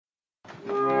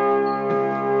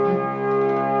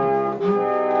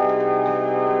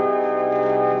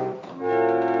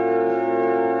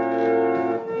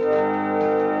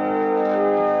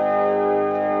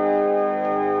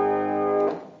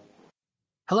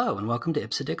Hello, and welcome to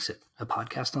Ipsa Dixit, a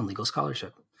podcast on legal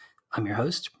scholarship. I'm your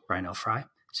host, Brian L. Fry,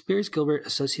 Spears Gilbert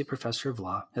Associate Professor of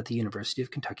Law at the University of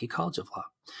Kentucky College of Law.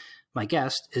 My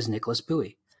guest is Nikolas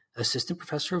Bowie, Assistant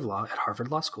Professor of Law at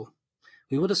Harvard Law School.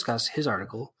 We will discuss his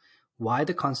article, Why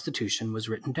the Constitution Was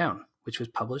Written Down, which was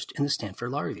published in the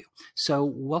Stanford Law Review. So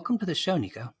welcome to the show,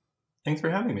 Nico. Thanks for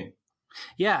having me.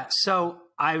 Yeah, so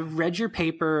I read your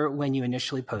paper when you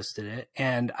initially posted it,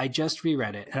 and I just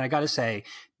reread it. And I got to say,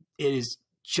 it is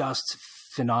just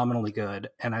phenomenally good,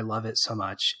 and I love it so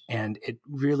much. And it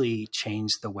really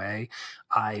changed the way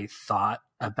I thought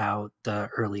about the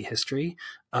early history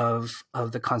of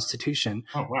the Constitution.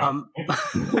 Oh, wow.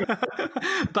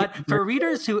 But for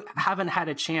readers who haven't had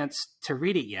a chance to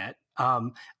read it yet,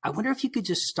 I wonder if you could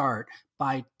just start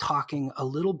by talking a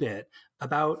little bit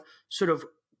about sort of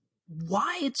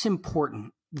why it's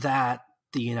important that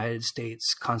the United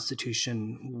States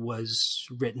Constitution was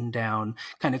written down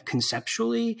kind of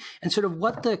conceptually, and sort of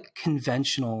what the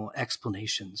conventional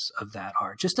explanations of that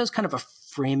are, just as kind of a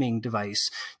framing device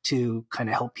to kind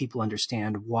of help people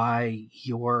understand why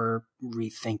your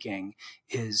rethinking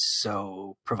is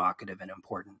so provocative and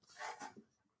important.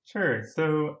 Sure.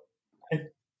 So I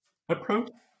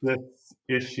approached this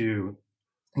issue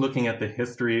looking at the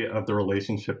history of the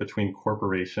relationship between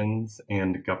corporations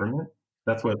and government.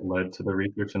 That's what led to the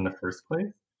research in the first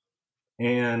place,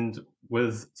 and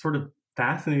was sort of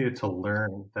fascinated to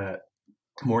learn that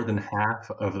more than half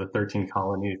of the 13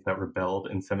 colonies that rebelled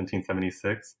in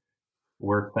 1776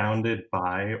 were founded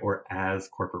by or as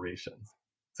corporations.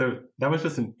 So that was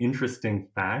just an interesting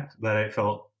fact that I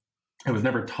felt I was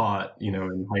never taught,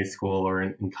 in high school or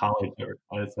in college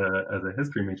or as a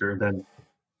history major, then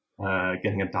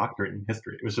getting a doctorate in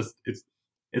history. It was just,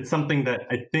 it's something that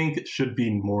I think should be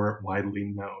more widely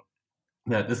known,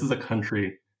 that this is a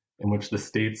country in which the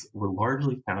states were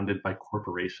largely founded by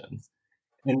corporations.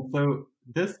 And so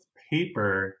this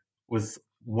paper was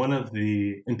one of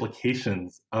the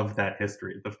implications of that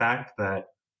history. The fact that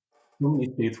so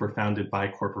many states were founded by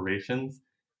corporations,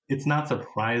 it's not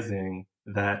surprising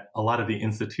that a lot of the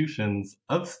institutions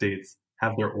of states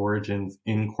have their origins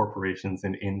in corporations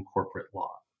and in corporate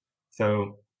law.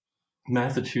 So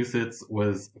Massachusetts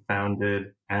was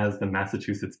founded as the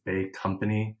Massachusetts Bay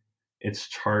Company. Its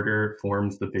charter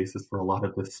forms the basis for a lot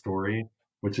of this story,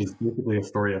 which is basically a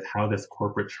story of how this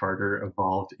corporate charter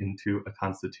evolved into a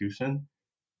constitution.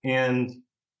 And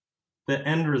the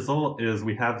end result is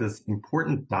we have this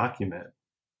important document,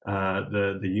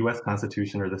 the U.S.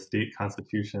 Constitution or the state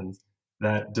constitutions,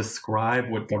 that describe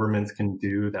what governments can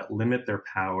do, that limit their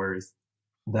powers,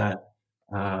 that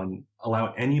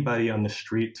allow anybody on the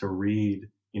street to read,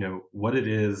 what it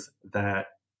is that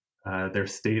their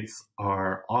states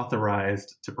are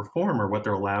authorized to perform or what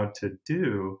they're allowed to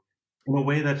do in a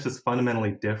way that's just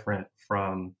fundamentally different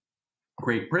from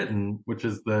Great Britain, which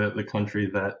is the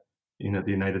country that, the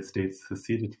United States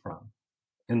seceded from.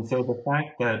 And so the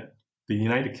fact that the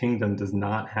United Kingdom does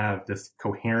not have this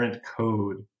coherent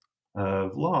code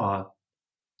of law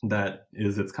that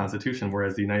is its constitution,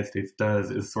 whereas the United States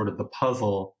does, is sort of the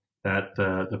puzzle that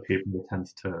the paper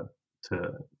attempts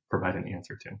to provide an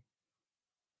answer to.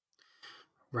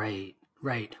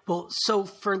 Right. Well, so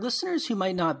for listeners who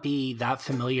might not be that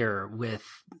familiar with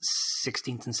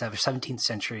 16th and 17th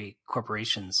century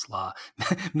corporations law,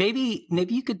 maybe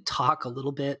you could talk a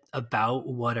little bit about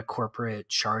what a corporate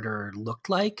charter looked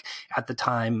like at the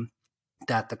time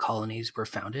that the colonies were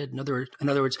founded. In other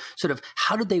words, sort of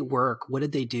how did they work? What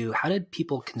did they do? How did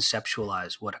people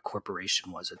conceptualize what a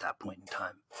corporation was at that point in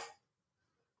time?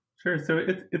 Sure. So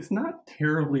it's not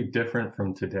terribly different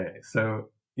from today. So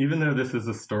even though this is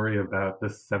a story about the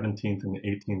 17th and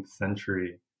 18th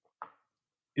century,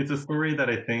 it's a story that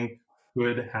I think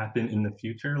could happen in the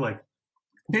future. Like,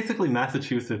 basically,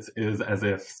 Massachusetts is as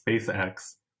if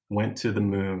SpaceX went to the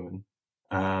moon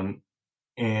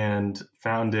and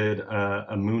founded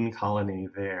a moon colony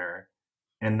there.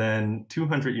 And then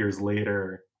 200 years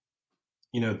later,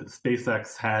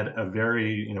 SpaceX had a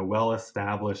very,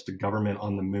 well-established government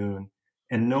on the moon,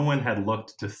 and no one had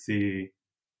looked to see,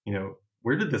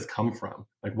 where did this come from?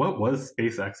 Like, what was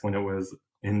SpaceX when it was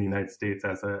in the United States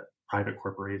as a private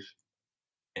corporation?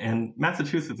 And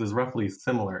Massachusetts is roughly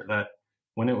similar, that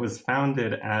when it was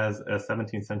founded as a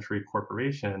 17th century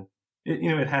corporation,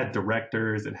 it had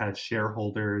directors, it had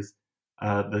shareholders.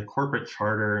 The corporate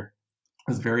charter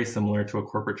was very similar to a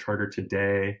corporate charter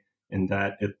today in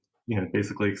that it,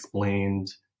 basically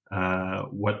explained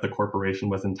what the corporation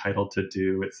was entitled to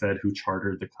do. It said who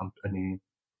chartered the company.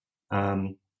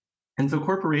 And so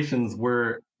corporations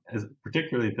were,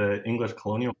 particularly the English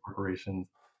colonial corporations,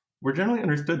 were generally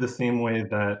understood the same way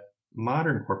that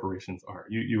modern corporations are.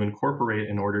 You incorporate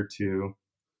in order to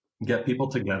get people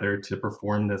together to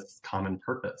perform this common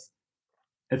purpose.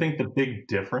 I think the big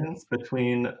difference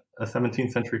between a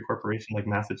 17th century corporation like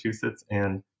Massachusetts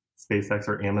and SpaceX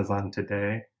or Amazon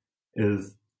today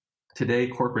is today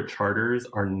corporate charters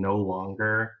are no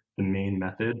longer the main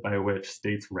method by which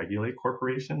states regulate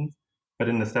corporations. But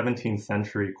in the 17th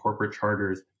century, corporate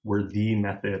charters were the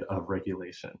method of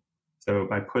regulation. So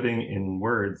by putting in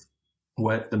words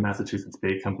what the Massachusetts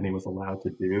Bay Company was allowed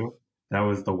to do, that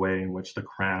was the way in which the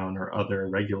Crown or other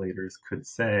regulators could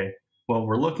say, well,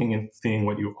 we're looking and seeing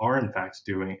what you are in fact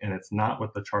doing, and it's not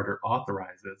what the charter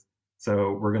authorizes.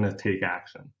 So we're going to take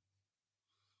action.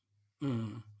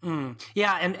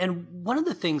 Yeah, and one of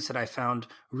the things that I found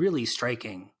really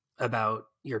striking about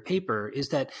your paper is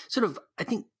that sort of, I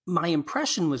think my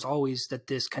impression was always that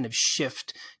this kind of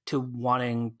shift to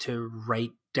wanting to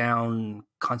write down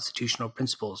constitutional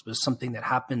principles was something that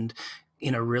happened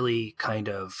in a really kind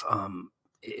of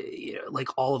like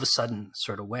all of a sudden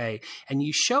sort of way. And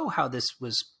you show how this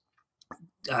was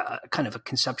kind of a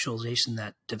conceptualization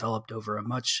that developed over a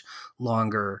much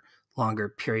longer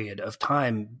period of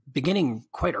time, beginning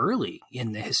quite early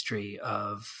in the history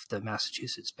of the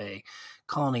Massachusetts Bay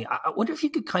Colony. I wonder if you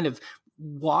could kind of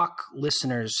walk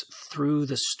listeners through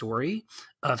the story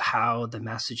of how the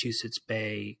Massachusetts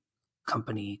Bay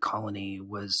Company colony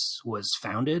was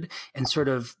founded, and sort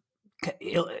of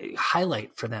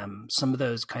highlight for them some of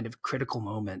those kind of critical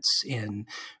moments in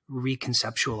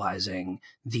reconceptualizing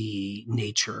the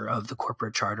nature of the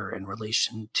corporate charter in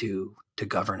relation to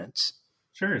governance.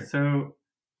 Sure. So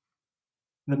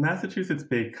the Massachusetts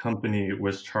Bay Company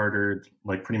was chartered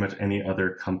like pretty much any other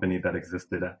company that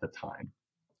existed at the time.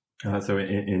 So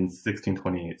in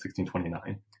 1628,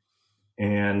 1629.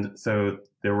 And so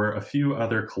there were a few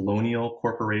other colonial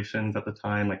corporations at the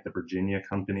time, like the Virginia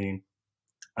Company.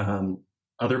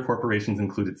 Other corporations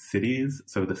included cities,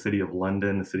 so the city of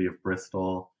London, the city of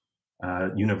Bristol,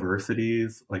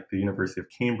 universities like the University of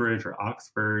Cambridge or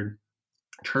Oxford.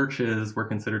 Churches were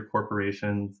considered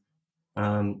corporations.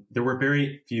 There were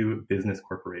very few business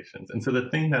corporations. And so the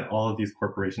thing that all of these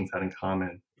corporations had in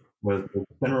common was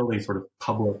generally sort of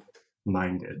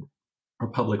public-minded or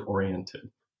public-oriented.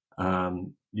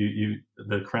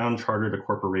 The Crown chartered a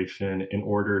corporation in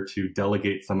order to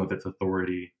delegate some of its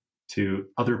authority to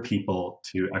other people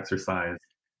to exercise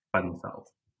by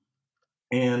themselves.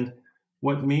 And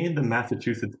what made the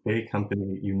Massachusetts Bay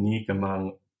Company unique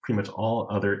among pretty much all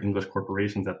other English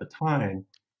corporations at the time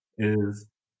is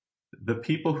the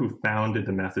people who founded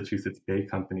the Massachusetts Bay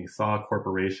Company saw a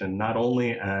corporation not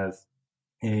only as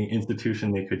an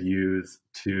institution they could use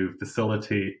to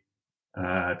facilitate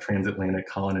transatlantic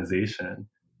colonization,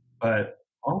 but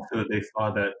also they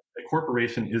saw that a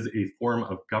corporation is a form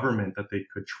of government that they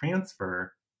could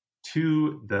transfer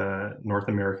to the North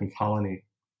American colony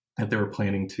that they were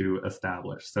planning to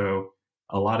establish. So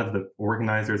a lot of the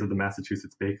organizers of the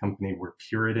Massachusetts Bay Company were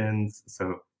Puritans,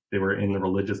 so they were in the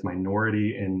religious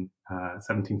minority in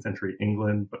 17th century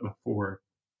England, but before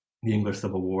the English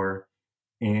Civil War.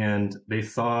 And they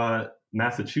saw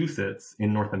Massachusetts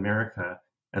in North America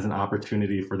as an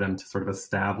opportunity for them to sort of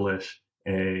establish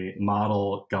a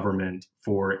model government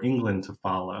for England to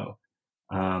follow.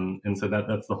 And so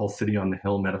that's the whole city on the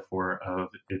hill metaphor of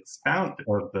its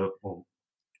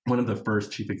one of the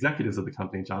first chief executives of the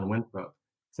company, John Winthrop,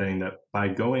 saying that by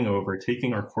going over,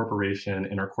 taking our corporation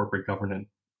and our corporate governance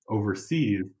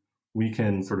overseas, we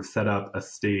can sort of set up a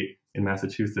state in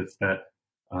Massachusetts that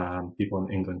people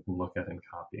in England can look at and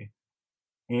copy.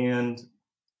 And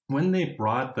when they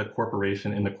brought the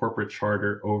corporation and the corporate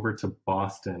charter over to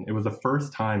Boston, it was the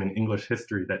first time in English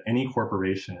history that any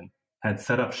corporation had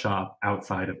set up shop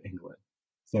outside of England.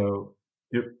 So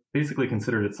it basically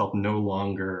considered itself no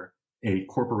longer a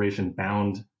corporation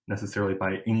bound necessarily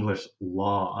by English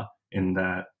law, in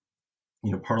that,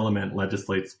 Parliament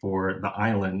legislates for the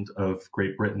island of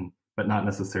Great Britain, but not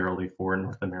necessarily for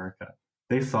North America.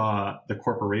 They saw the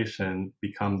corporation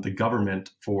become the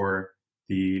government for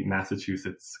the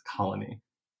Massachusetts colony.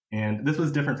 And this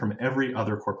was different from every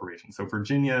other corporation. So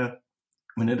Virginia,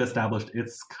 when it established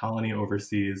its colony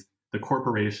overseas, the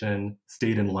corporation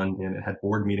stayed in London. It had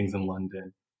board meetings in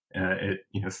London. It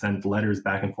sent letters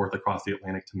back and forth across the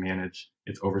Atlantic to manage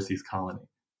its overseas colony.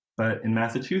 But in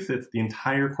Massachusetts, the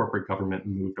entire corporate government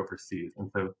moved overseas.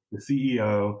 And so the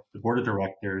CEO, the board of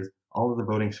directors, all of the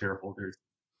voting shareholders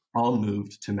all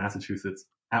moved to Massachusetts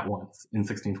at once in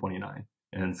 1629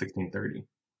 and 1630.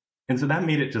 And so that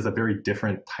made it just a very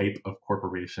different type of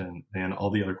corporation than all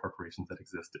the other corporations that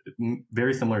existed.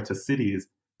 Very similar to cities,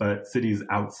 but cities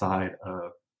outside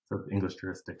of sort of English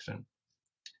jurisdiction.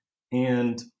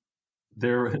 And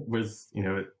there was,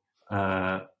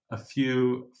 a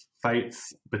few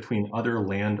fights between other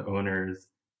landowners.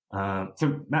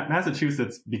 So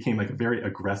Massachusetts became like a very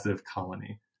aggressive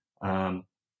colony.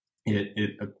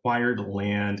 It acquired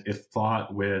land. It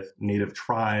fought with native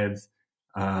tribes.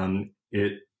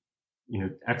 It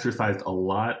exercised a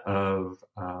lot of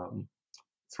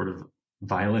sort of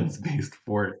violence-based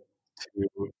force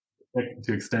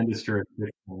to extend its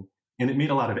jurisdiction, and it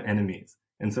made a lot of enemies.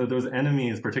 And so those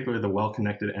enemies, particularly the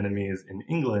well-connected enemies in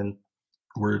England,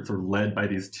 were sort of led by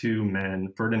these two men,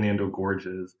 Ferdinando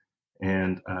Gorges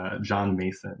and John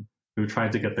Mason, who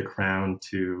tried to get the crown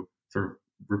to sort of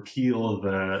repeal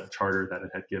the charter that it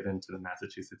had given to the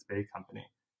Massachusetts Bay Company.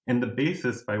 And the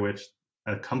basis by which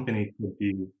a company could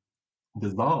be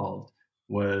dissolved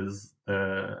was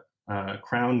the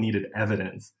Crown needed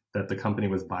evidence that the company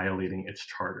was violating its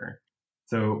charter.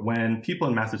 So when people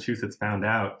in Massachusetts found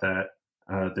out that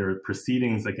there were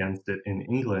proceedings against it in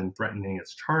England threatening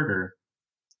its charter,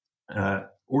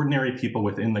 ordinary people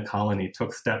within the colony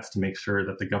took steps to make sure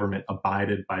that the government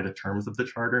abided by the terms of the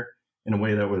charter in a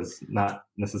way that was not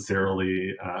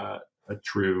necessarily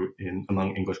true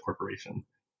among English corporations.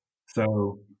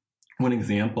 So one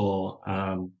example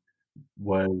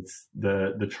was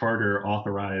the charter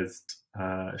authorized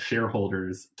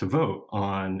shareholders to vote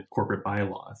on corporate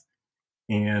bylaws.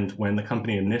 And when the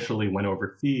company initially went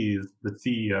overseas, the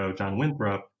CEO, John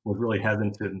Winthrop, was really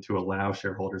hesitant to allow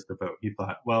shareholders to vote. He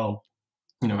thought, well,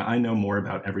 I know more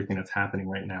about everything that's happening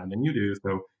right now than you do,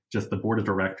 so just the board of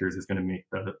directors is going to make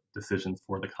the decisions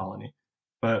for the colony.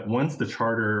 But once the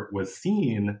charter was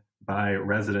seen by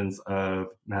residents of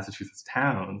Massachusetts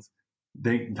towns,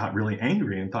 they got really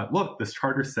angry and thought, look, this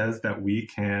charter says that we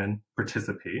can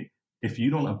participate. If you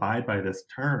don't abide by this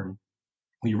term,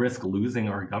 we risk losing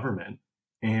our government.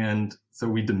 And so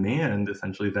we demand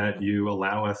essentially that you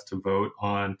allow us to vote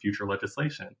on future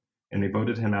legislation. And they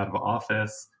voted him out of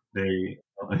office. They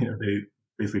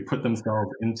basically put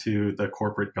themselves into the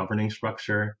corporate governing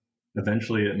structure.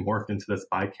 Eventually it morphed into this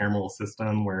bicameral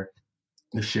system where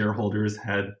the shareholders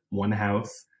had one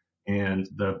house and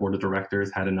the board of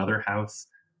directors had another house.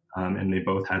 And they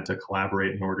both had to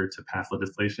collaborate in order to pass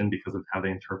legislation because of how they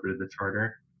interpreted the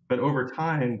charter. But over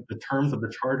time, the terms of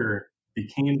the charter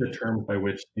became the terms by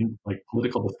which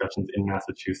political discussions in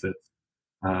Massachusetts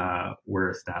were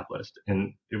established.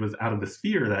 And it was out of this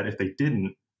fear that if they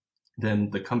didn't, then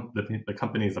the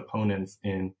company's opponents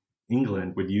in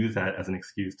England would use that as an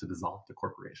excuse to dissolve the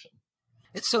corporation.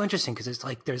 It's so interesting because it's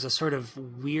like there's a sort of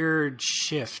weird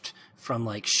shift from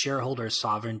like shareholder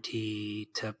sovereignty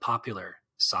to popular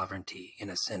sovereignty in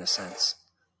a sense.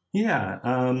 Yeah.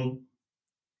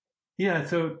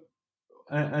 So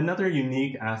another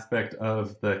unique aspect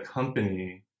of the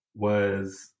company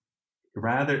was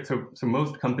so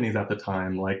most companies at the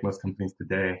time, like most companies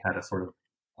today, had a sort of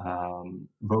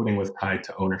voting was tied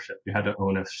to ownership. You had to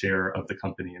own a share of the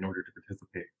company in order to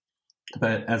participate.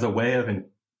 But as a way of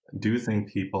inducing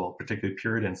people, particularly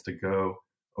Puritans, to go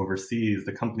overseas,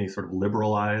 the company sort of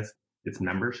liberalized its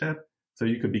membership. So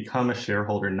you could become a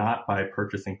shareholder not by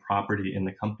purchasing property in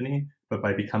the company, but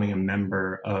by becoming a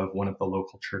member of one of the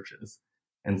local churches.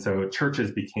 And so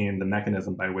churches became the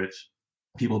mechanism by which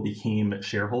people became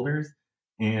shareholders.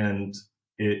 And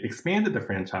it expanded the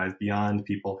franchise beyond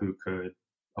people who could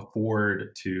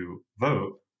afford to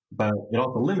vote, but it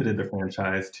also limited the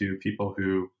franchise to people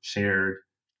who shared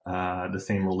the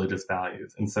same religious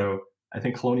values. And so I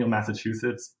think colonial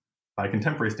Massachusetts, by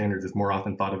contemporary standards, is more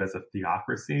often thought of as a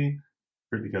theocracy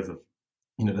because of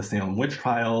the Salem witch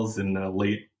trials in the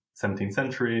late 17th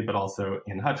century, but also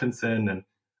in Hutchinson and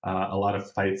a lot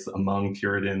of fights among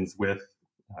Puritans with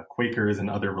Quakers and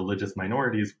other religious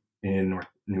minorities in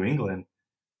New England.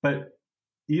 But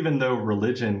even though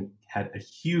religion had a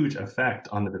huge effect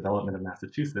on the development of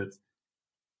Massachusetts,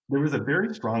 there was a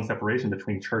very strong separation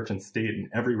between church and state in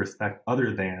every respect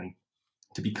other than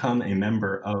to become a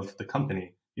member of the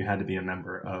company, you had to be a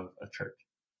member of a church.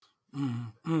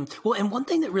 Mm-hmm. Well, and one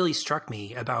thing that really struck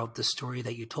me about the story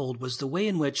that you told was the way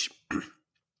in which,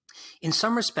 in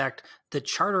some respect, the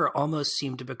charter almost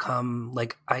seemed to become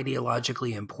like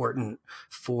ideologically important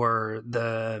for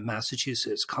the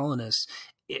Massachusetts colonists,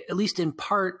 at least in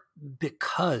part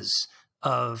because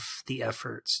of the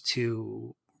efforts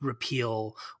to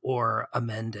repeal or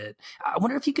amend it. I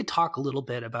wonder if you could talk a little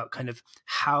bit about kind of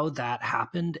how that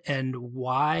happened and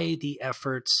why the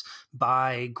efforts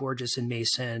by Gorges and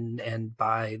Mason and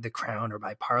by the Crown or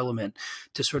by Parliament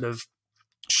to sort of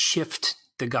shift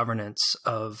the governance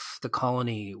of the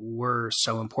colony were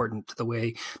so important to the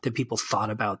way that people thought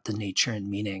about the nature and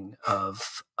meaning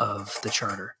of the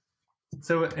charter.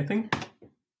 So I think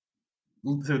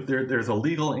so there's a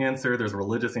legal answer, there's a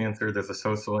religious answer, there's a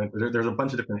social answer, there's a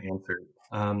bunch of different answers.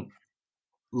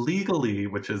 Legally,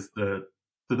 which is the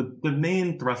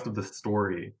main thrust of the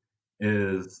story,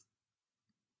 is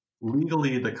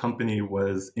legally the company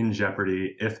was in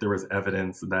jeopardy if there was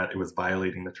evidence that it was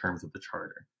violating the terms of the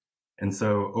charter. And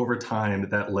so over time,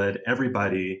 that led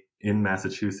everybody in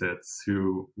Massachusetts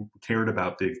who cared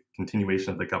about the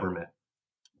continuation of the government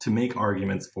to make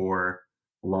arguments for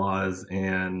laws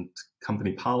and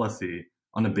company policy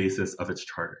on the basis of its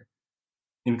charter.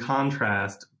 In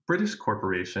contrast, British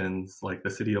corporations like the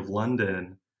City of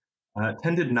London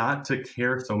tended not to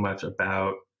care so much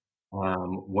about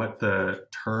what the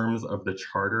terms of the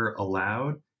charter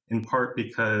allowed, in part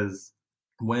because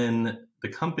when the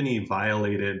company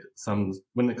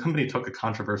took a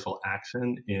controversial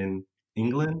action in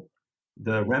England,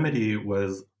 the remedy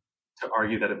was to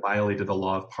argue that it violated the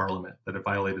law of Parliament, that it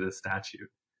violated a statute.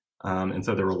 And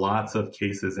so there were lots of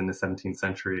cases in the 17th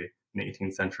century and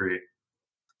 18th century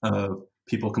of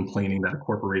people complaining that a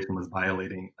corporation was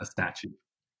violating a statute.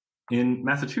 In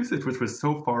Massachusetts, which was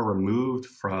so far removed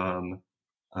from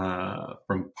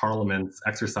Parliament's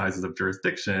exercises of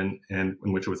jurisdiction, and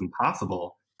in which it was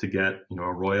impossible to get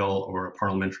a royal or a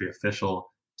parliamentary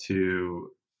official to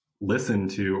listen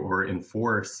to or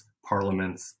enforce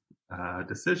Parliament's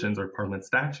decisions or Parliament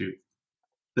statutes,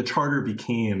 the charter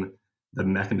became the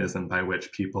mechanism by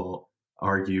which people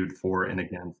argued for and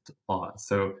against laws.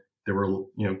 So there were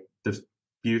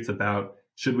disputes about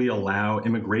should we allow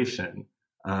immigration,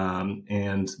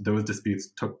 and those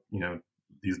disputes took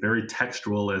these very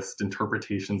textualist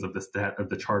interpretations of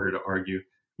the charter to argue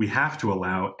we have to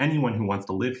allow anyone who wants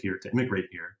to live here to immigrate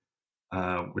here,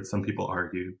 which some people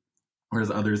argued, whereas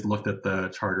others looked at the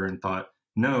charter and thought,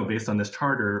 no, based on this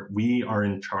charter, we are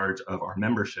in charge of our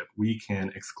membership. We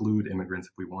can exclude immigrants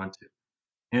if we want to.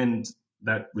 And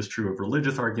that was true of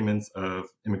religious arguments, of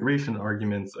immigration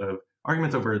arguments, of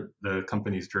arguments over the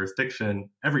company's jurisdiction.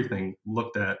 Everything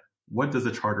looked at what does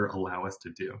the charter allow us to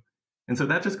do? And so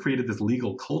that just created this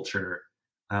legal culture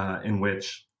in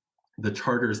which the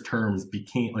charter's terms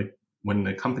became, like when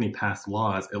the company passed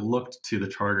laws, it looked to the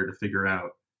charter to figure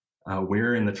out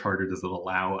where in the charter does it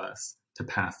allow us to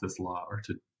pass this law or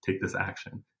to take this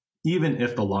action, even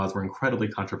if the laws were incredibly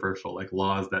controversial, like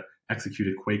laws that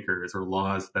executed Quakers or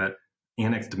laws that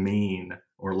annexed Maine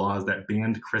or laws that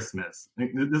banned Christmas.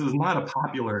 This was not a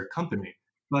popular company,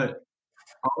 but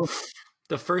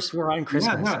the first war on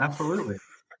Christmas. Yeah, no, absolutely.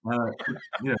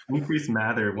 Increase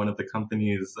Mather, one of the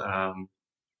company's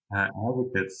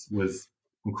advocates, was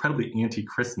incredibly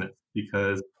anti-Christmas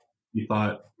because he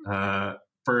thought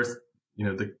first,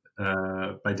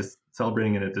 by just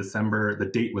celebrating it in December, the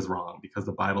date was wrong because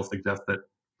the Bible suggests that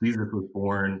Jesus was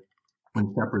born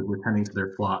when shepherds were tending to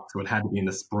their flock, so it had to be in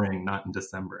the spring, not in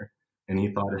December. And he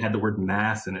thought it had the word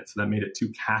mass in it, so that made it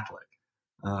too Catholic.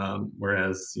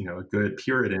 Whereas, a good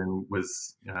Puritan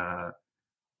was,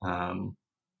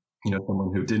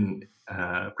 someone who didn't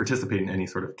participate in any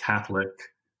sort of Catholic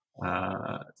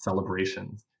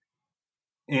celebrations.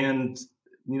 And,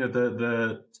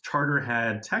 the charter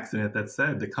had text in it that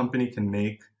said the company can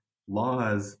make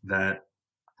laws that,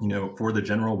 for the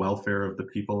general welfare of the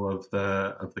people of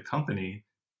the company.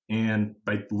 And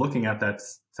by looking at that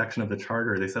section of the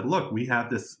charter, they said, look, we have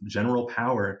this general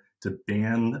power to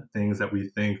ban things that we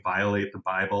think violate the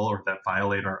Bible or that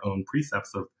violate our own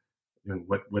precepts of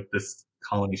what this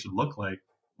colony should look like.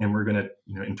 And we're going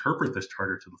to interpret this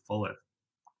charter to the fullest.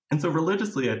 And so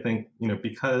religiously, I think,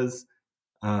 because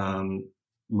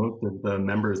most of the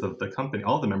members of the company,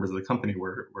 all the members of the company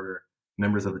were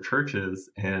members of the churches,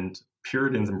 and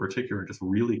Puritans in particular just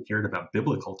really cared about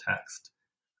biblical text.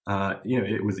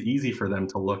 It was easy for them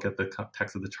to look at the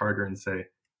text of the charter and say,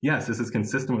 yes, this is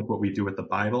consistent with what we do with the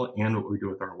Bible and what we do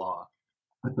with our law.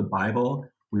 With the Bible,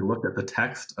 we look at the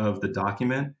text of the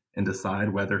document and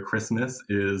decide whether Christmas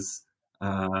is,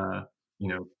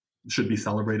 should be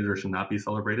celebrated or should not be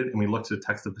celebrated. And we look to the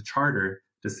text of the charter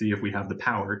to see if we have the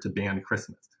power to ban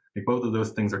Christmas. Like both of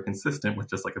those things are consistent with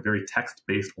just like a very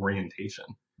text-based orientation.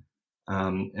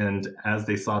 And as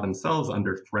they saw themselves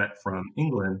under threat from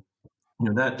England,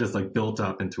 that just like built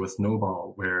up into a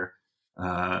snowball where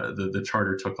the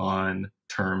charter took on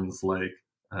terms like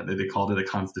they called it a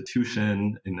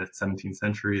constitution in the 17th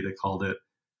century. They called it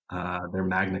their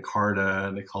Magna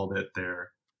Carta. They called it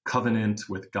their covenant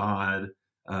with God.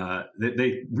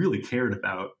 They really cared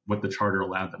about what the charter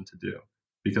allowed them to do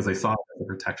because they saw it as a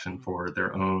protection for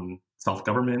their own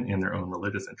self-government and their own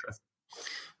religious interests.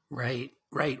 Right.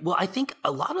 Well, I think a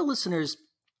lot of listeners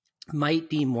might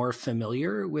be more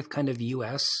familiar with kind of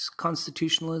US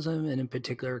constitutionalism and in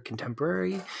particular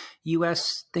contemporary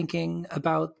US thinking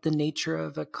about the nature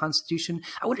of a constitution.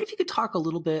 I wonder if you could talk a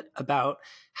little bit about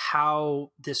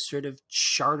how this sort of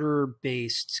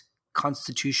charter-based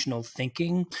constitutional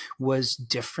thinking was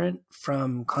different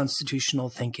from constitutional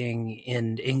thinking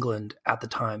in England at the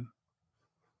time.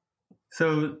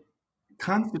 So,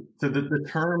 the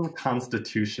term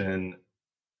constitution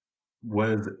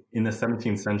was in the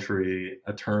 17th century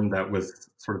a term that was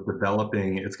sort of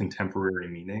developing its contemporary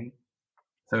meaning.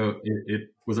 So it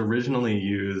was originally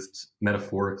used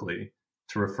metaphorically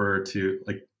to refer to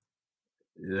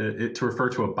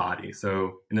a body.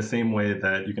 So in the same way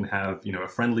that you can have a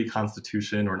friendly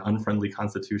constitution or an unfriendly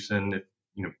constitution, if,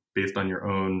 based on your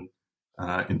own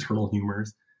internal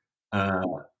humors,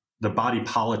 the body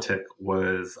politic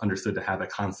was understood to have a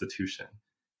constitution.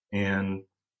 And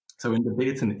so in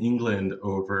debates in England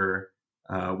over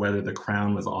whether the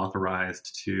crown was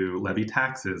authorized to levy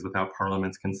taxes without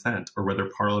Parliament's consent, or whether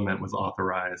Parliament was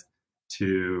authorized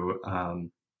to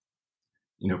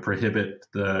prohibit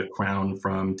the crown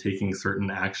from taking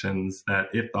certain actions that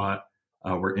it thought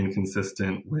were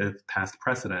inconsistent with past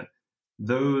precedent,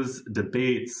 those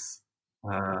debates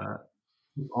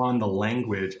on the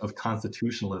language of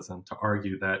constitutionalism to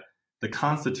argue that the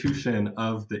constitution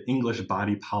of the English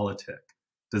body politic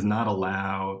does not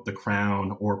allow the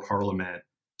crown or Parliament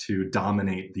to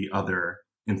dominate the other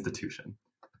institution.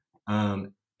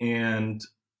 And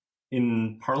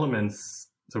in Parliament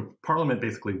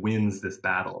basically wins this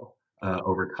battle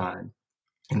over time.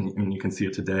 And you can see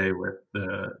it today with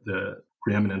the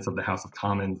preeminence of the House of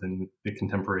Commons in the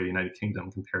contemporary United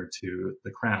Kingdom compared to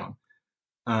the crown.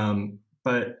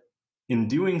 But in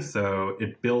doing so,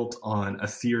 it built on a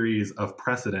series of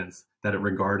precedents that it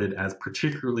regarded as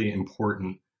particularly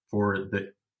important for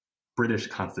the British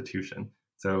Constitution.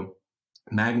 So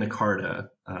Magna Carta,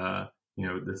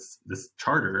 this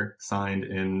charter signed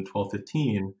in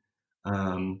 1215,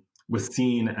 was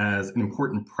seen as an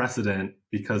important precedent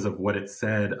because of what it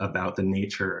said about the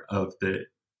nature of the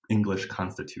English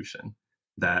Constitution,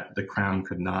 that the crown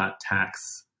could not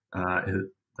tax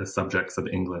the subjects of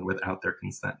England without their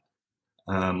consent.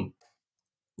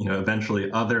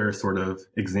 Eventually other sort of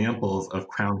examples of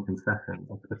crown concession,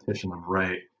 like the Petition of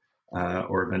Right,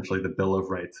 or eventually the Bill of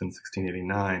Rights in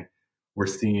 1689, were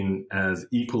seen as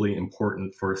equally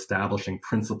important for establishing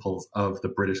principles of the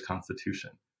British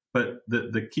Constitution. But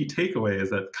the key takeaway is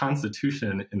that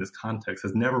Constitution in this context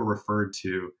has never referred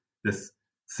to this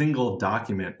single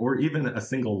document or even a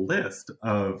single list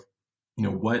of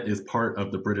what is part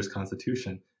of the British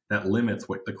Constitution that limits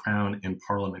what the Crown and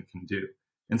Parliament can do.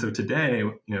 And so today,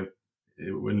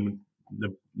 when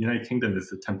the United Kingdom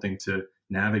is attempting to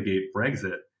navigate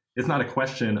Brexit, it's not a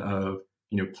question of,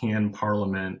 can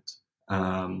Parliament,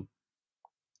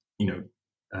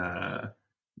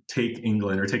 take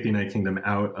England or take the United Kingdom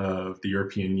out of the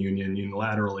European Union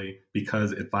unilaterally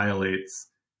because it violates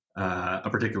a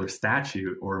particular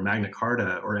statute or Magna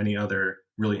Carta or any other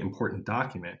really important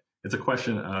document. It's a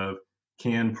question of,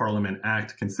 can Parliament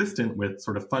act consistent with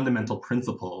sort of fundamental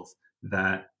principles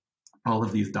that all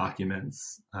of these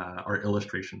documents are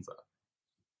illustrations of?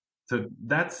 So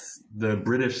that's the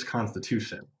British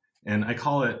Constitution. And I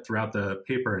call it throughout the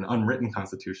paper an unwritten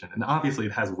constitution. And obviously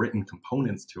it has written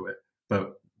components to it.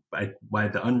 But by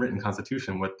the unwritten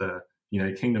constitution, what the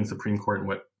United Kingdom Supreme Court and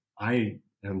what I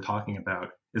am talking about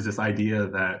is this idea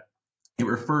that it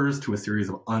refers to a series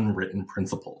of unwritten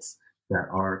principles that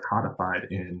are codified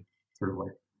in sort of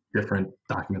like different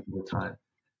documents of the time.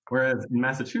 Whereas in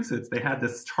Massachusetts, they had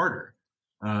this charter.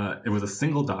 It was a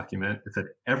single document. It said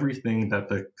everything that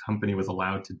the company was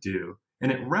allowed to do.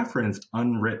 And it referenced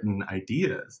unwritten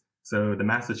ideas. So the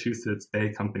Massachusetts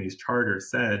Bay Company's charter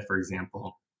said, for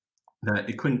example, that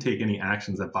it couldn't take any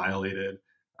actions that violated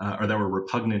or that were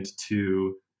repugnant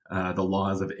to the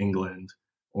laws of England,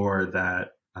 or that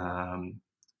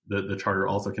the charter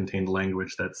also contained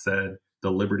language that said the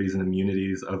liberties and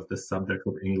immunities of the subjects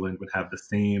of England would have the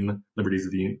same liberties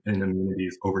and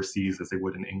immunities overseas as they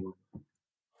would in England.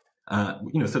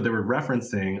 So they were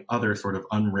referencing other sort of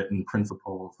unwritten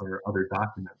principles or other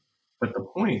documents. But the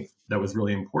point that was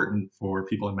really important for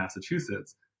people in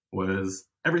Massachusetts was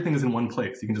everything is in one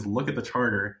place. You can just look at the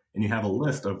charter and you have a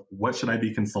list of what should I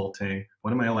be consulting?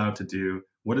 What am I allowed to do?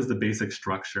 What is the basic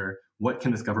structure? What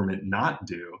can this government not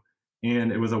do?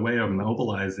 And it was a way of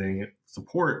mobilizing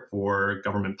support for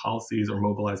government policies or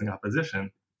mobilizing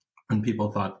opposition when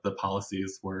people thought the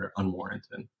policies were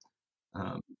unwarranted.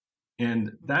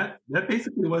 And that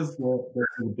basically was the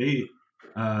debate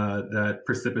that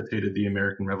precipitated the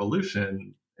American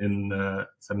Revolution in the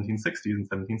 1760s and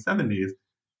 1770s,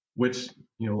 which,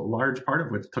 a large part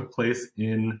of which took place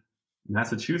in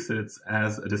Massachusetts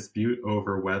as a dispute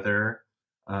over whether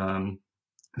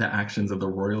the actions of the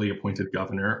royally appointed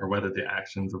governor or whether the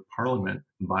actions of Parliament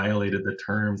violated the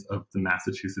terms of the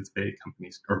Massachusetts Bay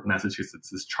Company's or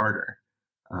Massachusetts's charter,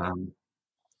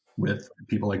 with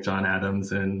people like John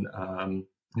Adams and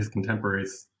his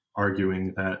contemporaries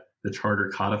arguing that the charter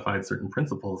codified certain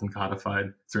principles and codified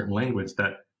certain language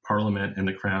that Parliament and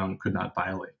the Crown could not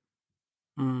violate.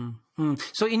 Mm-hmm.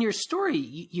 So in your story,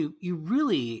 you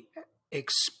really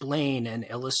explain and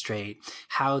illustrate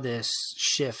how this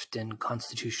shift in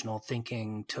constitutional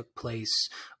thinking took place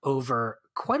over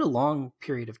quite a long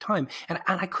period of time. And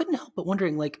I couldn't help but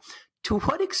wondering, to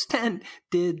what extent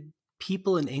did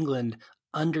people in England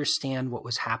understand what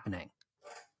was happening?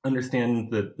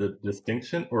 Understand the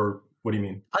distinction, or what do you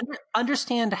mean?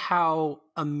 Understand how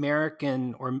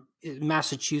American or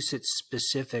Massachusetts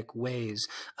specific ways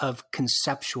of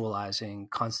conceptualizing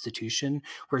Constitution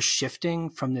were shifting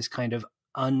from this kind of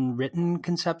unwritten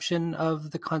conception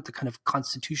of the kind of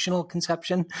constitutional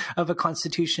conception of a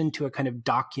constitution to a kind of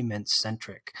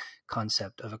document-centric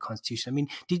concept of a constitution. I mean,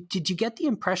 did you get the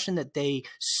impression that they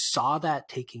saw that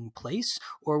taking place,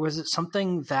 or was it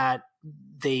something that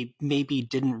they maybe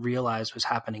didn't realize was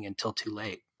happening until too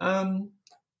late?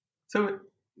 So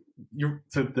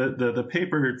the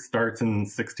paper starts in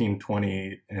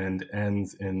 1620 and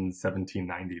ends in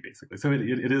 1790, basically. So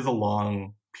it is a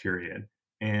long period.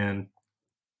 And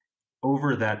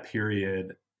over that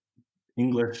period,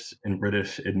 English and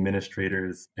British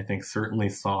administrators, I think, certainly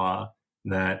saw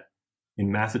that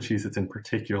in Massachusetts in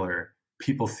particular,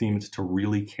 people seemed to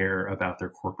really care about their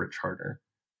corporate charter.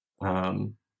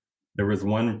 There was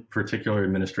one particular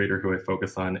administrator who I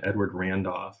focus on, Edward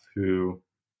Randolph, who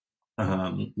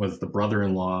was the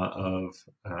brother-in-law of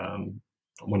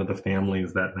one of the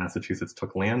families that Massachusetts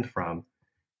took land from.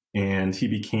 And he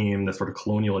became the sort of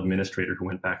colonial administrator who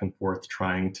went back and forth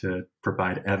trying to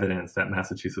provide evidence that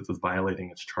Massachusetts was violating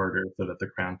its charter so that the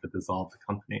Crown could dissolve the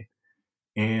company.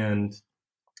 And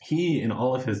he, in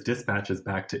all of his dispatches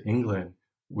back to England,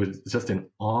 was just in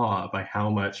awe by how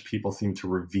much people seemed to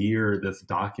revere this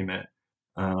document,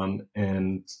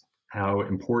 and how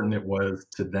important it was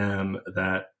to them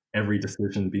that every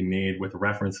decision be made with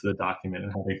reference to the document,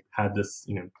 and how they had this,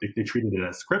 they treated it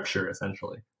as scripture,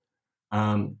 essentially.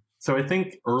 So I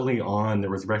think early on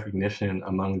there was recognition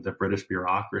among the British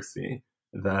bureaucracy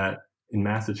that in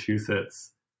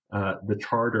Massachusetts, the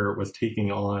charter was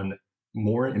taking on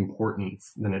more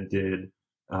importance than it did,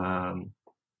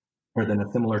 or than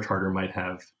a similar charter might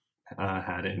have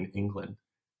had in England.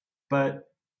 But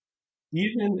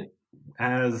even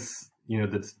as,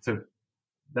 so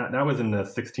that was in the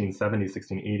 1670s,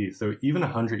 1680s. So even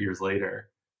 100 years later,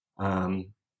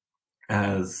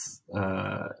 as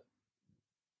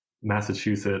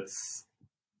Massachusetts,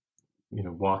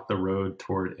 walked the road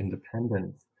toward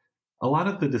independence, a lot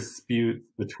of the disputes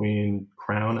between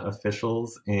Crown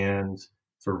officials and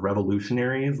sort of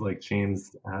revolutionaries like John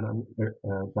Adams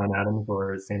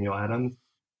or Samuel Adams,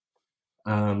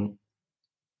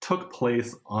 took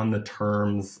place on the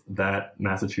terms that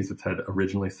Massachusetts had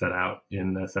originally set out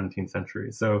in the 17th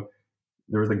century. So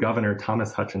there was a governor,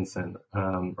 Thomas Hutchinson,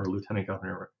 or lieutenant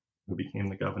governor, who became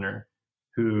the governor,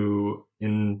 who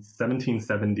in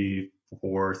 1774,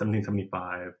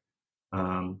 1775,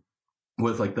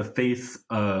 was like the face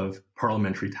of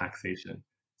parliamentary taxation.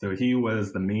 So he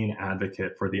was the main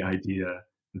advocate for the idea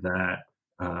that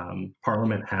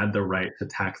Parliament had the right to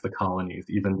tax the colonies,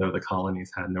 even though the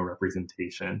colonies had no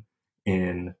representation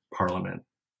in Parliament.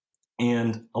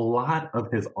 And a lot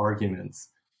of his arguments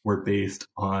were based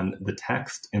on the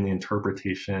text and the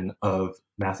interpretation of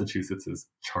Massachusetts's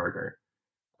charter.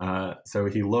 So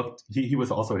he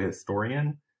was also a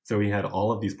historian. So he had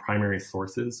all of these primary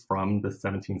sources from the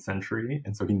 17th century.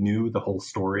 And so he knew the whole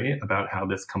story about how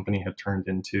this company had turned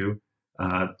into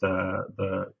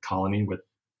the colony with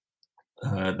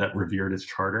that revered its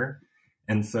charter.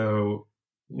 And so,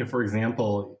 for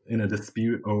example, in a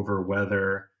dispute over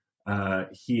whether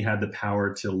he had the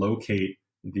power to locate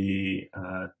the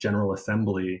General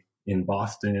Assembly in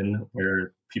Boston,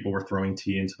 where people were throwing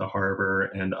tea into the harbor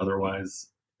and otherwise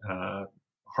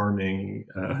harming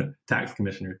tax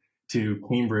commissioners, to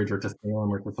Cambridge or to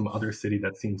Salem or to some other city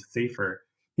that seemed safer,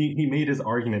 he made his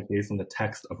argument based on the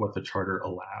text of what the charter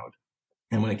allowed.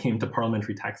 And when it came to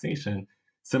parliamentary taxation,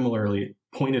 similarly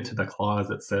pointed to the clause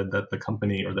that said that the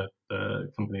company or that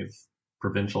the company's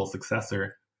provincial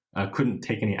successor couldn't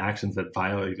take any actions that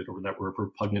violated or that were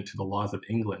repugnant to the laws of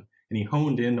England. And he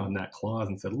honed in on that clause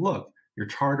and said, look, Your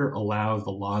charter allows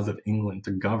the laws of England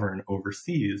to govern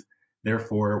overseas.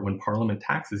 Therefore, when Parliament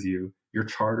taxes you, your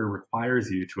charter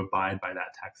requires you to abide by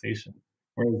that taxation.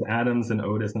 Whereas Adams and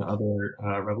Otis and other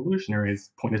revolutionaries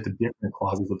pointed to different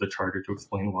clauses of the charter to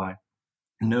explain why.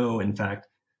 No, in fact,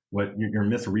 what you're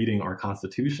misreading our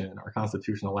Constitution. Our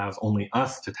Constitution allows only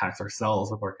us to tax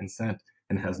ourselves with our consent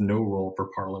and has no role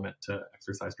for Parliament to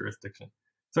exercise jurisdiction.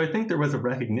 So I think there was a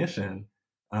recognition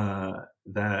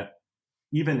that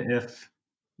even if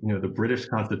the British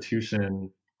Constitution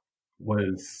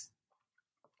was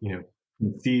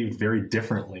conceived very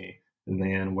differently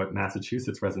than what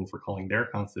Massachusetts residents were calling their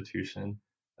Constitution,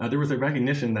 there was a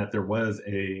recognition that there was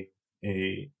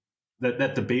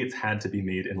that debates had to be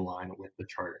made in line with the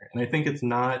charter. And I think it's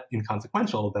not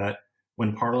inconsequential that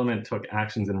when Parliament took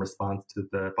actions in response to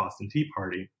the Boston Tea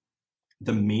Party,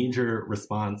 the major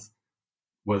response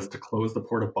was to close the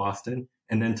port of Boston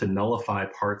and then to nullify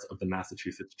parts of the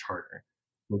Massachusetts charter.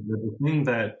 The thing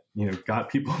that got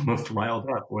people most riled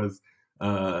up was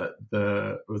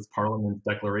Parliament's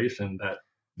declaration that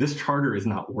this charter is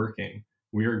not working.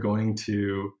 We are going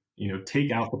to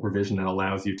take out the provision that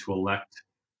allows you to elect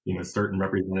certain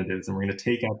representatives, and we're going to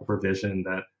take out the provision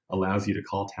that allows you to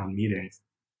call town meetings,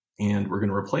 and we're going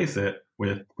to replace it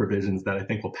with provisions that I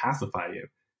think will pacify you.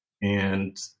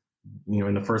 And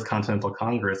in the first Continental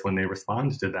Congress, when they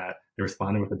responded to that, they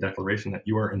responded with a declaration that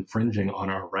you are infringing on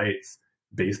our rights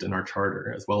based in our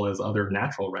charter, as well as other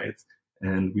natural rights,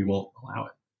 and we won't allow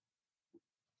it.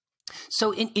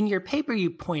 So in your paper,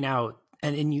 you point out,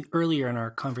 and earlier in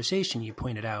our conversation, you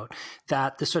pointed out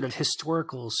that the sort of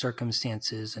historical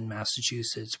circumstances in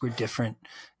Massachusetts were different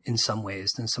in some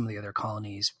ways than some of the other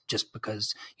colonies, just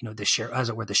because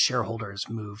the shareholders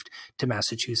moved to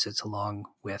Massachusetts along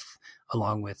with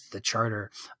the charter,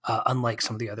 unlike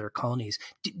some of the other colonies.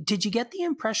 Did you get the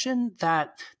impression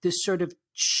that this sort of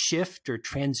shift or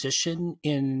transition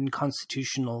in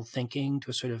constitutional thinking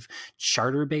to a sort of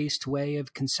charter-based way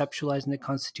of conceptualizing the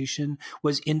Constitution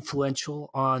was influential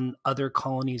on other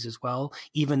colonies as well,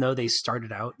 even though they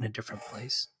started out in a different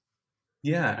place?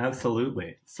 Yeah,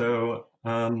 absolutely. So,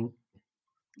 so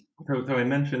I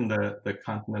mentioned the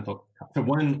continental. So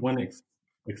one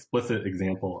explicit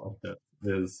example of this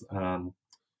is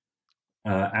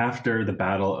after the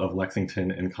Battle of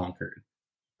Lexington and Concord.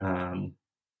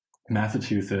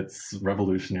 Massachusetts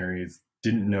revolutionaries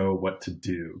didn't know what to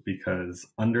do because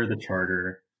under the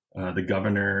charter, the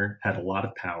governor had a lot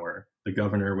of power. The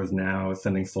governor was now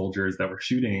sending soldiers that were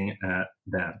shooting at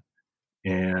them.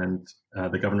 And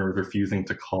the governor was refusing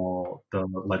to call the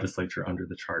legislature under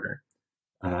the charter.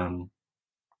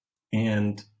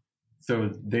 And so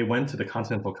they went to the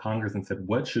Continental Congress and said,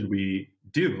 what should we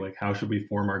do? Like, how should we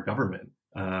form our government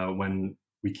when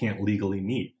we can't legally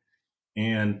meet?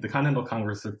 And the Continental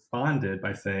Congress responded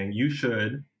by saying, you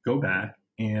should go back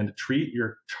and treat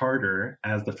your charter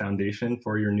as the foundation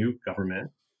for your new government.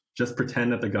 Just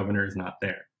pretend that the governor is not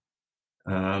there.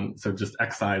 So just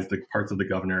excise the parts of the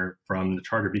governor from the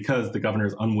charter because the governor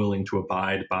is unwilling to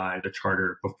abide by the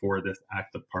charter before this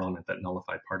act of parliament that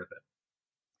nullified part of it.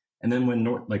 And then when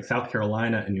South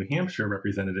Carolina and New Hampshire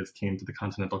representatives came to the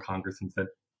Continental Congress and said,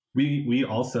 we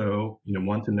also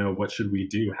want to know what should we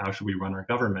do? How should we run our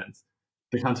governments?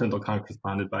 The Continental Congress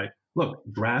responded by, look,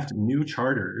 draft new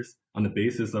charters on the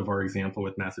basis of our example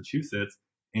with Massachusetts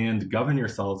and govern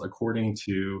yourselves according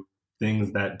to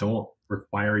things that don't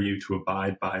require you to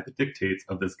abide by the dictates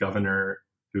of this governor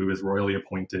who is royally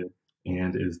appointed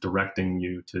and is directing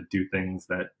you to do things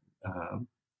that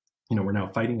we're now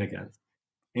fighting against.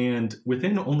 And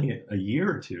within only a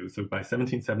year or two, so by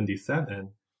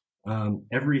 1777,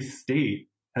 every state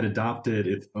had adopted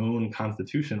its own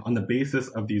constitution on the basis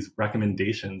of these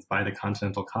recommendations by the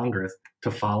Continental Congress to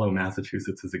follow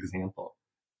Massachusetts' example.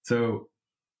 So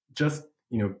just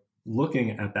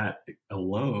looking at that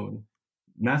alone,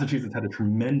 Massachusetts had a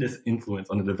tremendous influence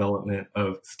on the development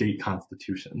of state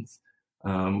constitutions.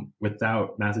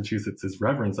 Without Massachusetts'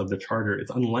 reverence of the charter,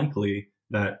 it's unlikely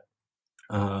that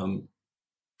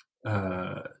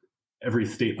every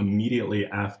state immediately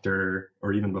after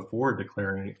or even before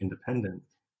declaring independence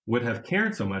would have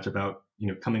cared so much about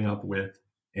coming up with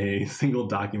a single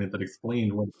document that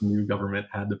explained what the new government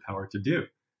had the power to do.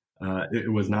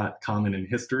 It was not common in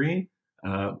history.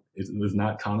 It was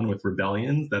not common with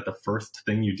rebellions that the first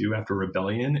thing you do after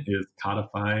rebellion is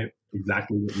codify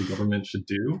exactly what your government should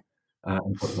do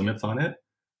and put limits on it.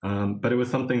 But it was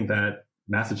something that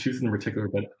Massachusetts in particular,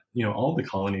 but all the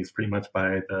colonies pretty much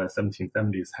by the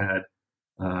 1770s had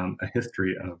a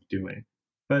history of doing.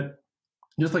 But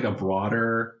just like a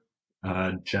broader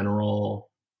general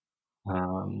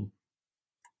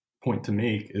point to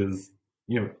make is,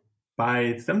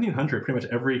 by 1700, pretty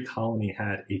much every colony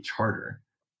had a charter.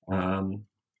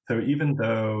 So even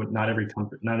though not every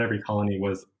colony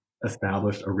was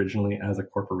established originally as a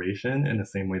corporation in the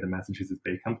same way the Massachusetts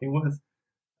Bay Company was,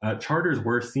 charters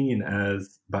were seen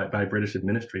as by British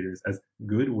administrators as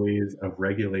good ways of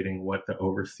regulating what the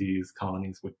overseas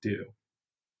colonies would do.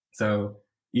 So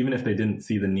even if they didn't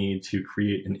see the need to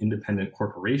create an independent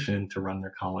corporation to run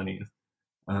their colonies,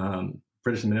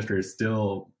 British administrators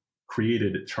still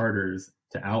created charters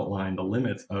to outline the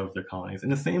limits of their colonies in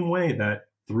the same way that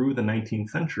through the 19th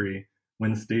century,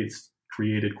 when states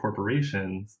created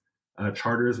corporations,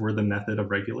 charters were the method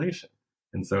of regulation.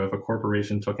 And so if a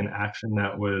corporation took an action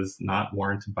that was not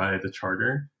warranted by the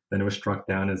charter, then it was struck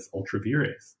down as ultra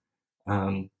vires.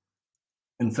 And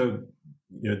so,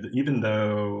 even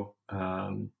though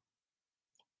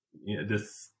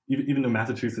even though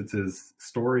Massachusetts'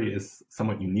 story is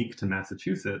somewhat unique to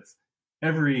Massachusetts,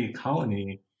 every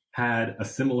colony had a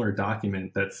similar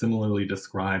document that similarly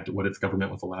described what its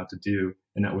government was allowed to do,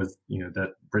 and that was,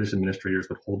 that British administrators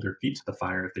would hold their feet to the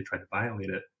fire if they tried to violate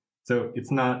it. So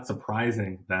it's not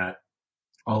surprising that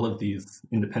all of these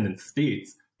independent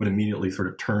states would immediately sort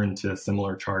of turn to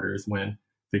similar charters when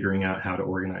figuring out how to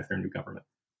organize their new government.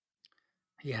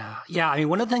 Yeah. Yeah. I mean,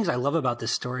 one of the things I love about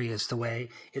this story is the way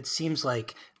it seems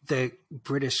like the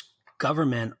British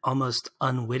government almost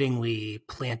unwittingly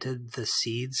planted the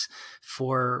seeds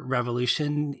for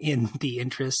revolution in the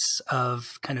interests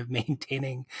of kind of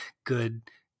maintaining good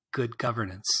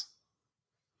governance.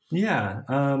 Yeah.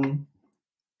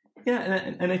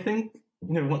 And I think,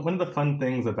 one of the fun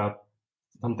things about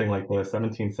something like the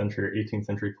 17th century or 18th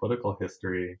century political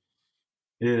history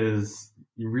is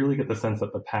you really get the sense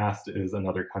that the past is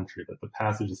another country, that the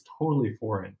past is just totally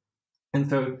foreign. And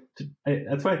so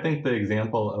that's why I think the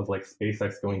example of like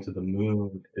SpaceX going to the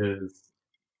moon is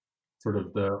sort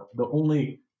of the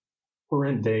only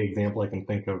current day example I can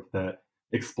think of that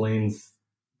explains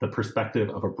the perspective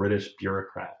of a British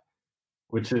bureaucrat,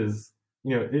 which is,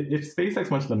 if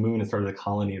SpaceX went to the moon and started a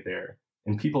colony there,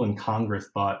 and people in Congress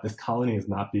thought this colony is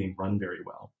not being run very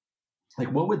well,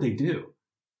 like, what would they do?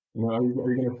 Are you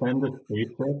going to send a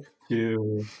spaceship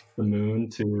to the moon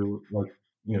to,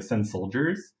 send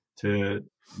soldiers to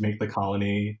make the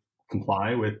colony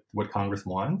comply with what Congress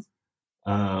wants?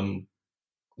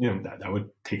 That would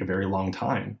take a very long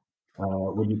time.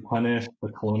 Would you punish the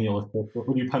colonial officials?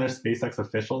 Would you punish SpaceX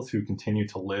officials who continue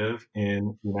to live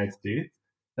in the United States?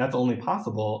 That's only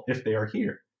possible if they are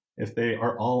here. If they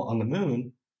are all on the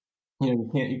moon,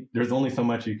 there's only so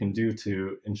much you can do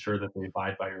to ensure that they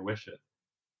abide by your wishes.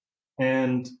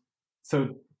 And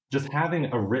so just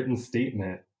having a written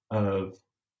statement of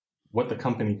what the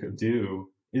company could do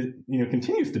is,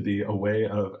 continues to be a way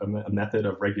of a method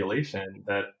of regulation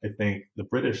that I think the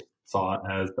British saw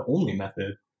as the only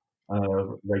method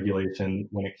of regulation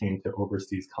when it came to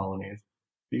overseas colonies.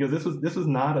 Because this was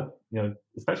not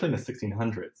especially in the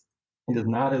 1600s, it is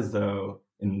not as though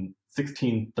in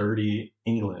 1630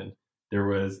 England there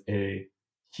was a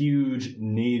huge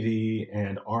navy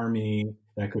and army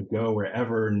that could go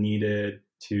wherever needed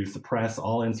to suppress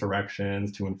all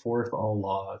insurrections, to enforce all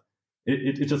laws.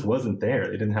 It just wasn't there.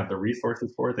 They didn't have the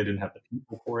resources for it. They didn't have the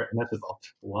people for it. And that's just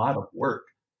a lot of work.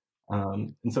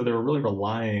 And so they were really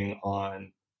relying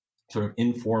on sort of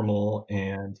informal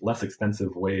and less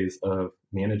expensive ways of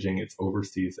managing its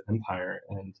overseas empire.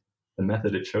 And the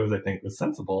method it chose, I think, was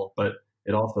sensible, but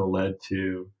it also led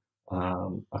to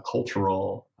a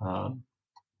cultural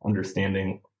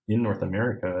understanding in North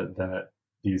America that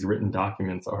these written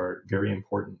documents are very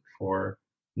important for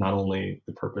not only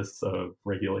the purpose of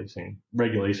regulation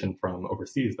from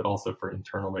overseas, but also for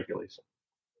internal regulation.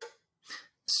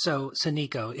 So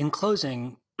Nico, in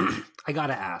closing, I got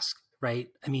to ask, right?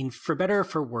 I mean, for better or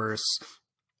for worse,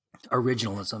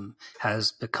 originalism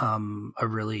has become a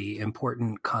really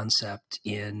important concept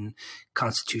in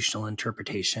constitutional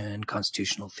interpretation,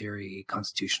 constitutional theory,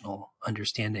 constitutional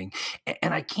understanding.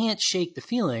 And I can't shake the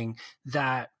feeling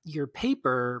that your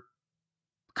paper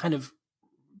kind of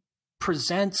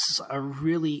presents a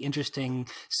really interesting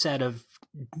set of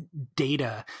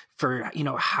data for,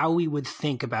 how we would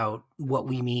think about what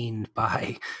we mean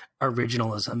by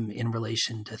originalism in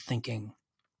relation to thinking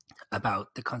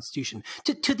about the Constitution,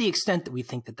 to the extent that we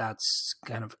think that that's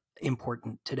kind of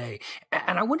important today.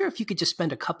 And I wonder if you could just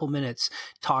spend a couple minutes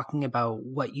talking about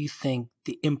what you think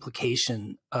the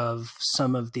implication of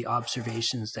some of the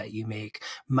observations that you make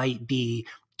might be,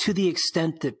 to the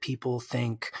extent that people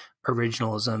think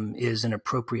originalism is an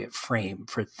appropriate frame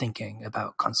for thinking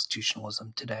about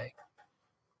constitutionalism today.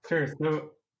 Sure.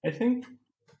 So I think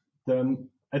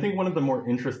one of the more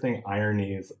interesting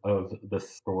ironies of the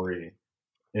story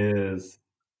is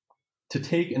to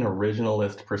take an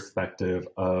originalist perspective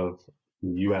of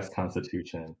the US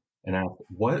Constitution and ask,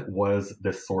 what was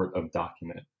this sort of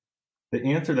document?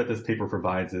 The answer that this paper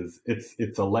provides is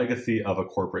it's a legacy of a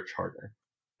corporate charter.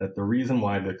 That the reason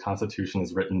why the Constitution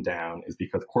is written down is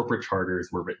because corporate charters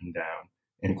were written down,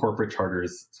 and corporate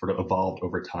charters sort of evolved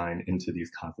over time into these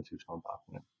constitutional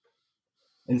documents.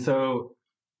 And so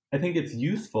I think it's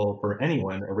useful for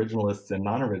anyone, originalists and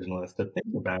non-originalists, to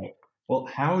think about, well,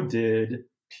 how did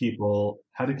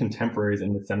contemporaries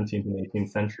in the 17th and 18th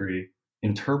century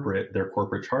interpret their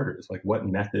corporate charters? Like, what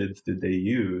methods did they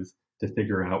use to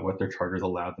figure out what their charters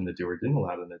allowed them to do or didn't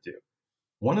allow them to do?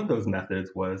 One of those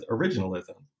methods was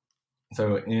originalism.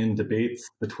 So in debates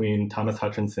between Thomas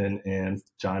Hutchinson and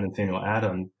John and Samuel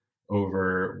Adams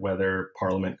over whether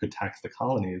Parliament could tax the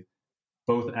colonies,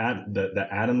 both the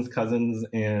Adams cousins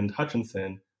and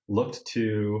Hutchinson looked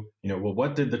to, well,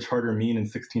 what did the charter mean in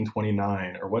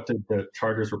 1629? Or what did the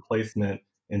charter's replacement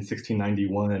in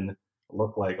 1691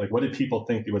 look like? Like, what did people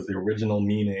think was the original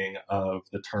meaning of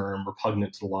the term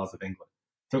repugnant to the laws of England?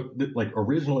 So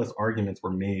originalist arguments were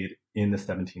made in the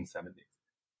 1770s.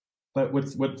 But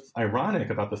what's ironic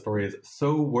about the story is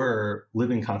so were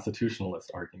living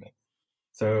constitutionalist arguments.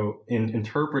 So in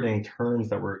interpreting terms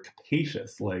that were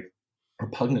capacious, like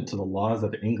repugnant to the laws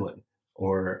of England,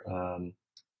 or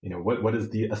what is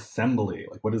the assembly,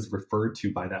 like what is referred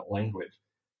to by that language,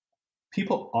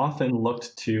 people often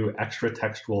looked to extra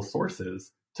textual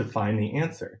sources to find the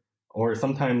answer. Or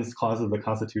sometimes clauses of the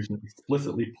Constitution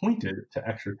explicitly pointed to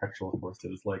extra textual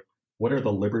sources, like what are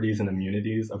the liberties and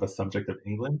immunities of a subject of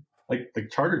England? Like the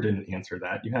charter didn't answer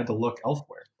that. You had to look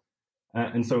elsewhere.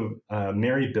 And so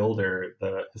Mary Bilder,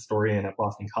 the historian at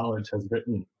Boston College, has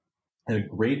written a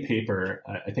great paper,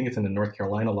 I think it's in the North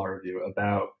Carolina Law Review,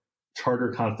 about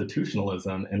charter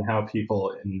constitutionalism and how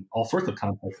people in all sorts of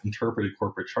contexts interpreted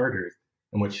corporate charters.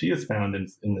 And what she has found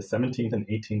in the 17th and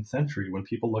 18th century, when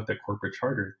people looked at corporate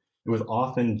charters, it was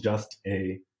often just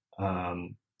in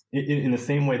the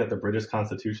same way that the British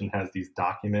Constitution has these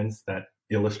documents that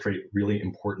illustrate really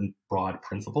important broad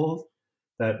principles,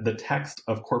 that the text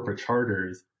of corporate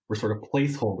charters were sort of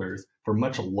placeholders for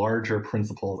much larger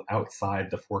principles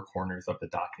outside the four corners of the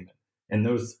document. And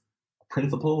those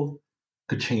principles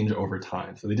could change over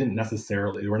time. So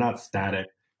they were not static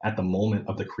at the moment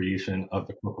of the creation of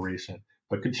the corporation,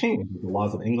 but could change as the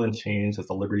laws of England changed, as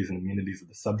the liberties and immunities of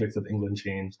the subjects of England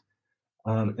changed.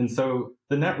 And so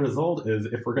the net result is,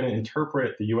 if we're going to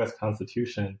interpret the US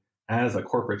Constitution as a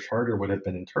corporate charter would have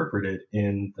been interpreted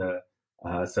in the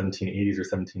 1780s or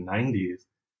 1790s,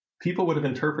 people would have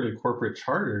interpreted corporate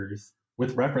charters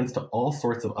with reference to all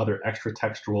sorts of other extra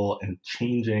textual and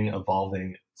changing,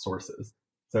 evolving sources.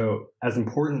 So as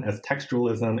important as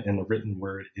textualism and the written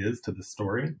word is to the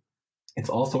story, it's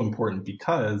also important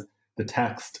because the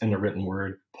text and the written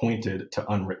word pointed to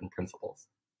unwritten principles.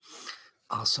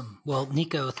 Awesome. Well,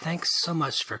 Nico, thanks so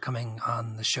much for coming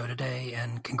on the show today,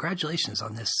 and congratulations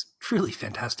on this truly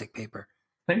fantastic paper.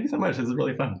 Thank you so much. This is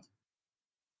really fun.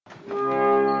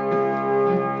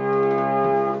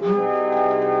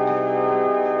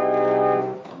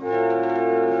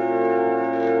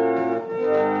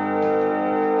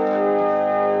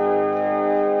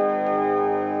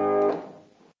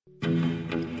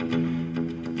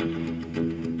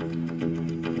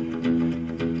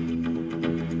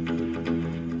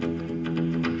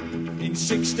 In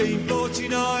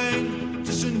 1649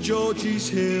 to St George's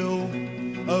Hill,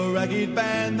 a ragged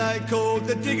band they called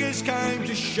the Diggers came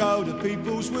to show the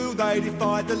people's will. They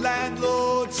defied the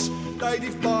landlords, they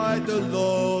defied the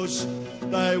laws.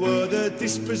 They were the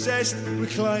dispossessed,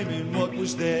 reclaiming what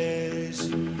was theirs.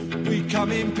 We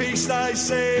come in peace, they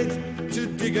said, to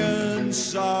dig and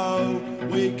sow.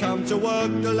 We come to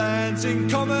work the lands in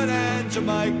common and to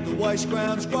make the waste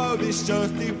grounds grow. This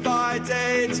earth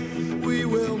divided, we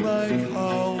will make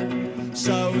whole.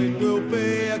 So it will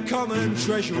be a common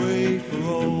treasury for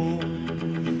all.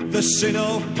 The sin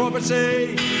of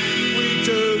property we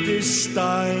do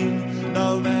disdain.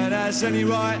 No man has any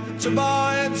right to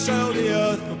buy and sell the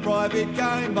earth for private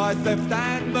gain. By theft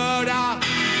and murder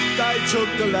they took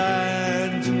the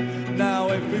land. Now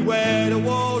everywhere the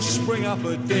walls spring up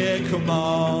at their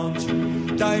command.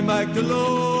 They make the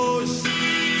laws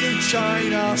to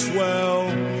chain us well.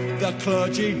 The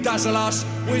clergy dazzle us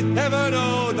with heaven,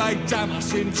 or they damn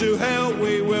us into hell.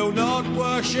 We will not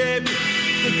worship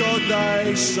the God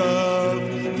they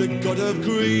serve, the God of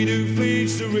greed who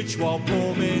feeds the rich while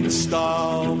poor men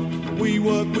starve. We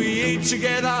work, we eat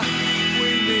together,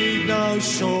 we need no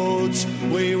swords.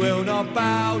 We will not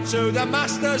bow to the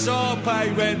masters or pay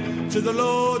rent to the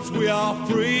lords. We are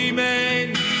free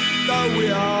men, though we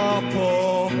are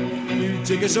poor.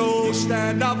 diggers all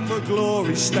stand up for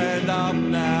glory, stand up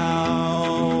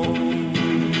now.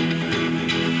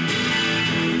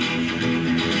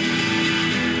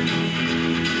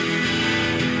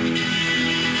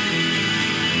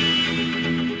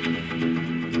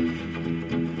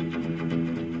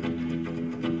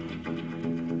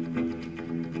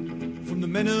 From the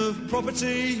men of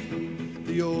property,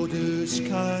 the orders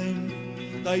came.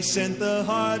 They sent the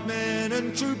hired men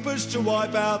and troopers to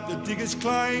wipe out the diggers'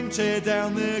 claim, tear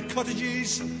down their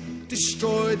cottages,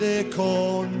 destroy their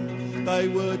corn. They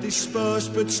were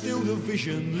dispersed, but still the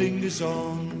vision lingers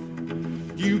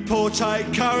on. You poor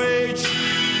take courage,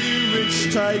 you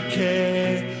rich take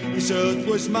care. This earth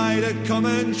was made a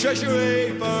common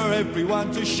treasury for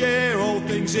everyone to share. All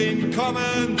things in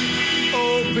common,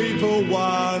 all people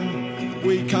one.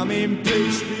 We come in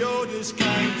peace, the orders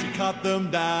came to cut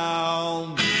them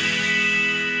down.